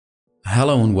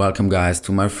Hello and welcome guys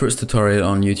to my first tutorial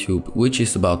on YouTube, which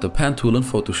is about the pen tool in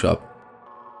Photoshop.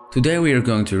 Today we are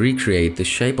going to recreate the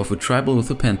shape of a tribal with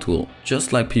a pen tool,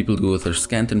 just like people do with their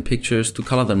scanned in pictures to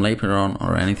color them later on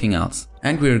or anything else.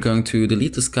 And we are going to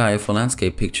delete the sky of a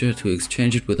landscape picture to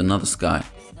exchange it with another sky.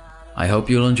 I hope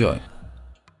you'll enjoy.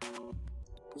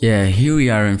 Yeah, here we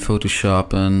are in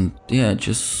Photoshop and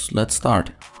just let's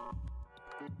start.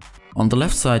 On the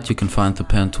left side you can find the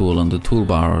pen tool on the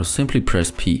toolbar or simply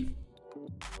press P.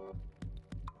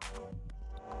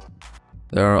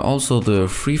 There are also the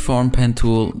freeform pen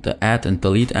tool, the add and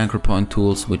delete anchor point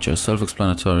tools, which are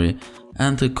self-explanatory,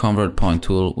 and the convert point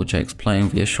tool, which I explain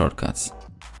via shortcuts.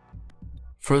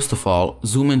 First of all,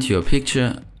 zoom into your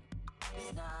picture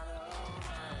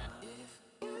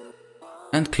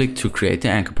and click to create the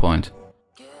anchor point.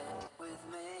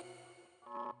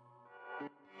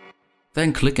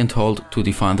 Then click and hold to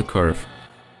define the curve.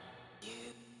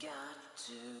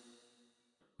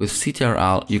 With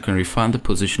Ctrl you can refine the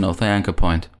position of the anchor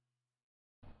point.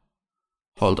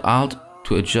 Hold Alt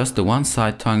to adjust the one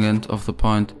side tangent of the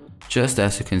point, just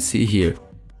as you can see here.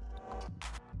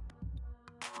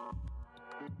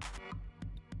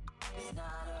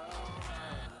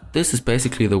 This is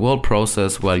basically the whole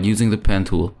process while using the pen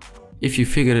tool. If you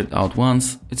figured it out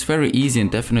once, it's very easy and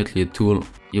definitely a tool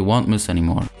you won't miss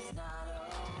anymore.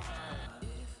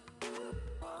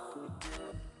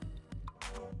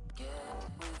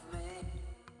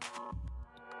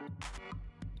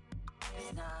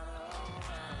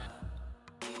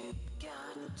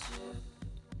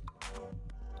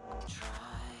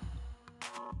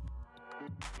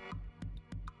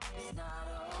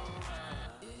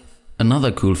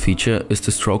 Another cool feature is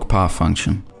the stroke path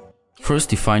function. First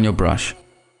define your brush.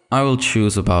 I will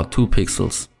choose about 2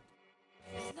 pixels.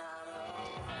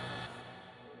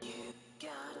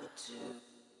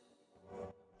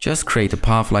 Just create a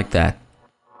path like that.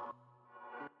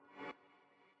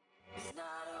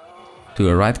 Do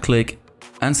a right click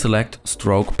and select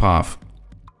stroke path.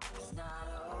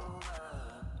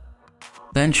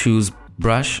 Then choose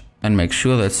brush and make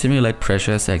sure that simulate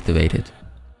pressure is activated.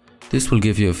 This will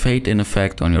give you a fade-in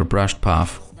effect on your brushed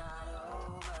path.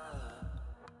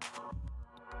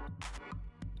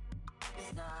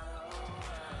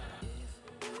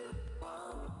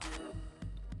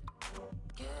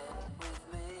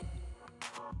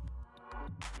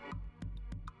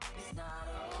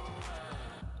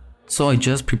 So I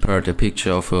just prepared a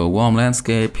picture of a warm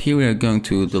landscape. Here we are going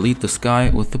to delete the sky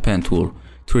with the pen tool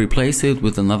to replace it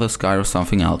with another sky or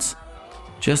something else.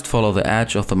 Just follow the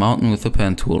edge of the mountain with the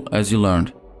pen tool, as you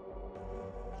learned.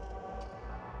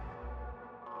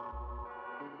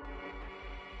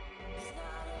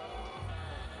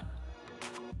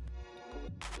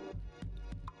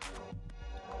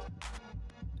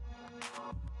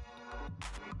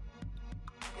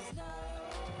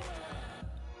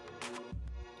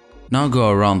 Now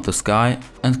go around the sky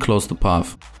and close the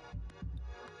path.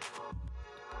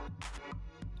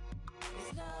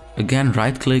 Again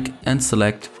right click and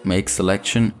select Make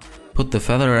Selection, put the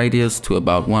feather radius to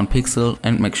about 1 pixel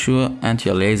and make sure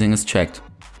anti-aliasing is checked.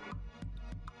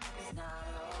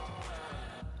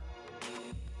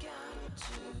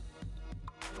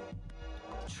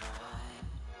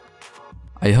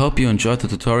 I hope you enjoyed the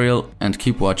tutorial and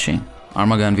keep watching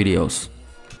ArmaganVideos.